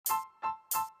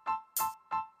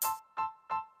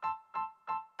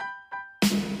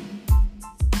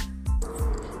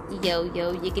Yo,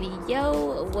 yo, yiggity,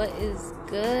 yo, what is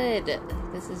good?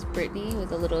 This is Brittany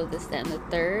with a little of this, that, and the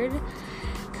third.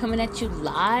 Coming at you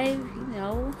live,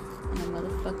 on a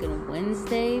motherfucking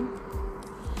Wednesday.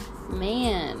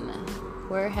 Man,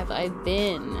 where have I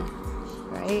been?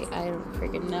 Right? I don't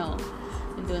freaking know.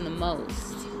 Been doing the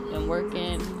most. Been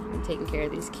working, been taking care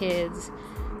of these kids,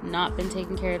 not been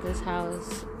taking care of this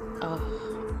house. Oh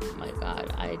my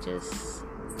God, I just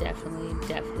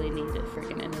definitely need a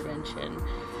freaking intervention.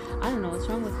 I don't know what's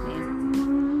wrong with me.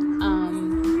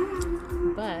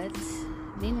 But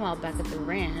meanwhile, back at the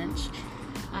ranch,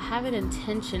 I have an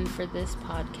intention for this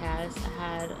podcast. I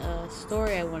had a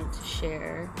story I wanted to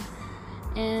share.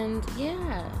 And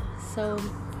yeah, so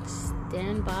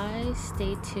stand by,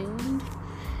 stay tuned,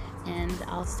 and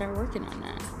I'll start working on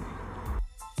that.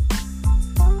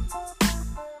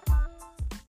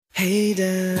 Hey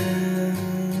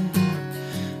Dan,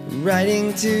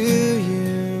 writing to you,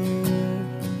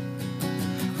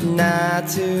 not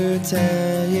to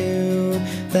tell you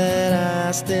that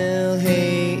I still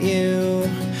hate you,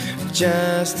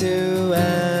 just to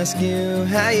ask you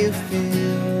how you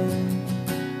feel,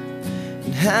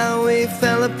 and how we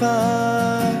fell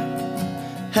apart,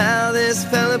 how this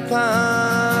fell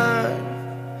apart.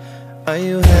 Are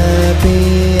you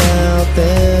happy out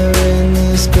there in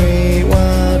this great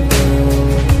wide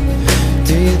world?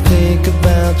 Do you think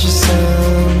about your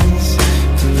sons?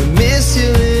 Do you miss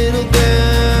your little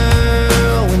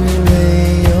girl when you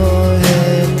lay your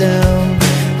head down?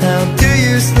 How do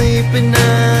you sleep at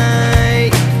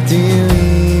night? Do you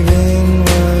even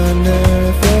wonder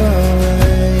if we're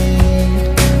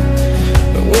alright?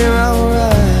 But we're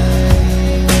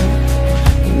alright.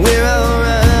 We're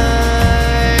alright.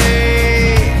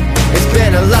 It's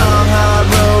been a long, hard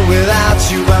road without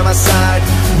you by my side.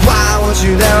 Why weren't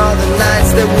you there all the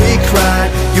nights that we cried?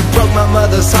 You broke my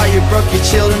mother's heart, you broke your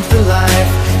children for life.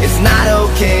 It's not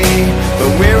okay, but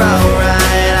we're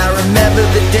alright. I remember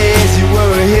the days you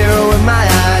were a hero in my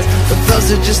eyes, but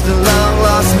those are just a long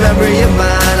lost memory of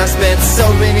mine. I spent so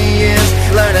many years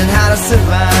learning how to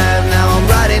survive. Now I'm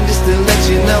writing just to let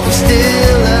you know I'm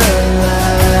still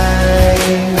alive.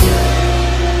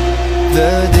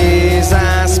 The days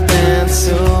I spent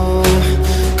so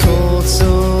cold,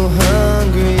 so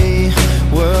hungry,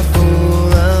 were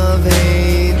full of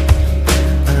hate.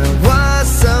 I was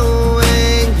so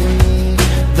angry.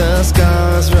 The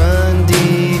scars run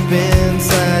deep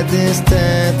inside this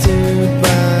tattooed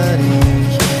body.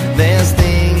 There's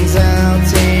things I'll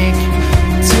take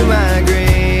to my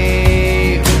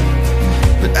grave,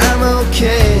 but I'm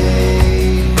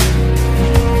okay.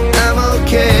 I'm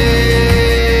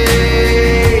okay.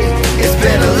 It's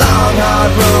been a long,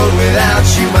 hard road without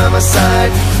you by my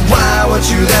side. Why weren't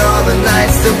you there all the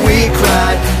nights that we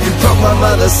cried? You broke my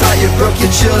mother's heart, you broke your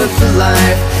children for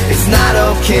life. It's not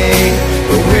okay,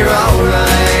 but we're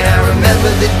alright. I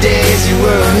remember the days you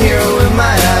were a hero in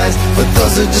my eyes, but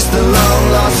those are just a long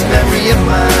lost memory of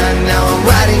mine. Now I'm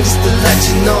writing just to let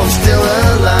you know I'm still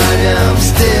alive. Yeah, I'm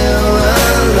still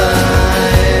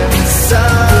alive.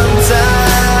 Sometimes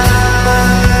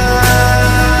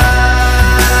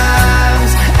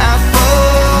I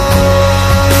forget.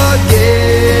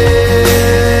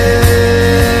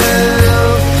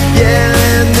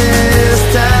 Yeah, and this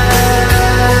time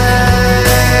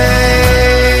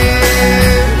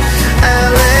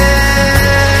I'll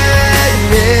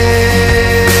admit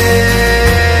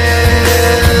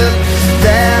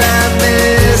that I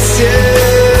miss you.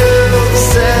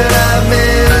 Said I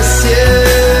miss you.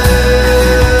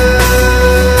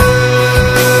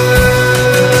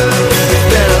 It's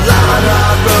been a long,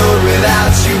 hard road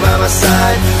without you by my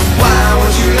side. Why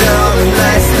weren't you there all the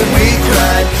nights that we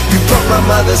cried? You broke my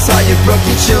mother's heart, you broke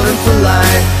your children for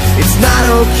life. It's not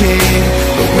okay,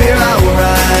 but we're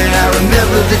alright. I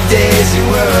remember the days you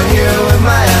were a hero in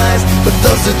my eyes, but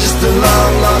those are just a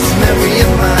long lost memory of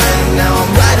mine. Now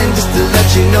I'm writing just to let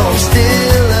you know I'm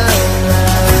still alive.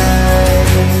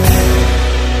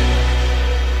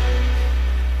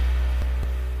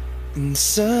 And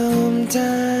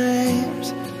sometimes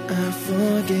I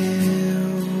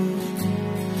forgive.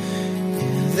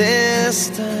 And this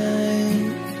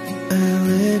time I'll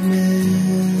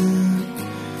admit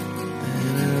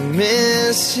that I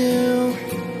miss you.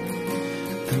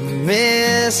 I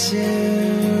miss you.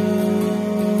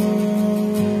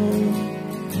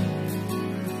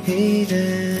 Hey,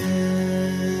 Dad.